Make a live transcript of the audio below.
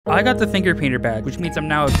I got the Finger Painter badge, which means I'm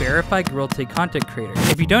now a verified GorillaTag content creator.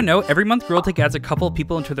 If you don't know, every month GorillaTag adds a couple of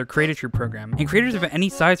people into their Creatorship program, and creators of any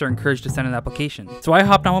size are encouraged to send an application. So I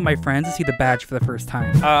hopped on with my friends to see the badge for the first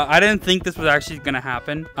time. I didn't think this was actually gonna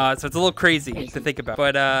happen, so it's a little crazy to think about.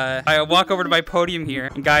 But I walk over to my podium here,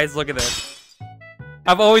 and guys, look at this.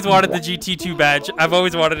 I've always wanted the GT2 badge. I've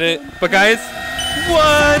always wanted it. But guys,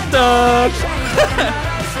 what the?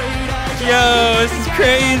 Yo, this is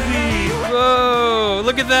crazy. Whoa,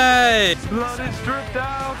 look at that. Blood is dripped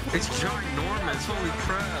out. It's ginormous. Holy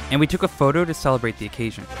crap. And we took a photo to celebrate the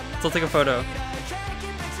occasion. So I'll take a photo.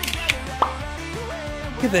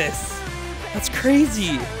 Look at this. That's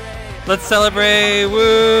crazy. Let's celebrate.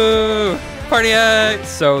 Woo. Party out.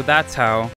 So that's how